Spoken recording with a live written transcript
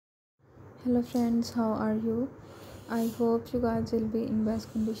Hello friends, how are you? I hope you guys will be in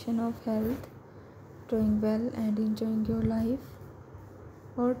best condition of health, doing well and enjoying your life.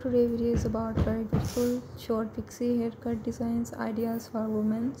 Our today video is about very beautiful short pixie haircut designs ideas for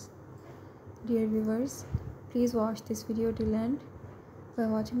women. Dear viewers, please watch this video till end. By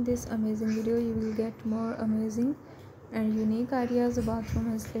watching this amazing video, you will get more amazing and unique ideas about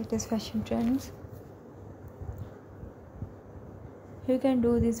women's latest fashion trends. You can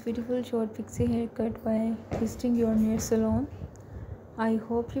do this beautiful short pixie haircut by visiting your nearest salon. I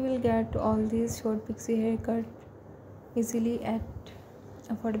hope you will get all these short pixie haircut easily at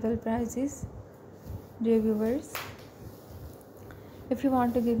affordable prices. Dear viewers, if you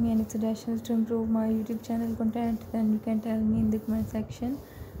want to give me any suggestions to improve my YouTube channel content, then you can tell me in the comment section.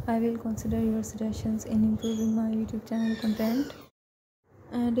 I will consider your suggestions in improving my YouTube channel content.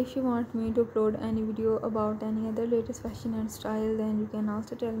 And if you want me to upload any video about any other latest fashion and style, then you can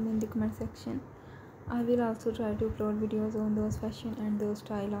also tell me in the comment section. I will also try to upload videos on those fashion and those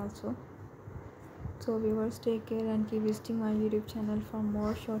style also. So viewers, take care and keep visiting my YouTube channel for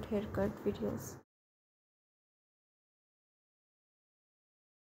more short haircut videos.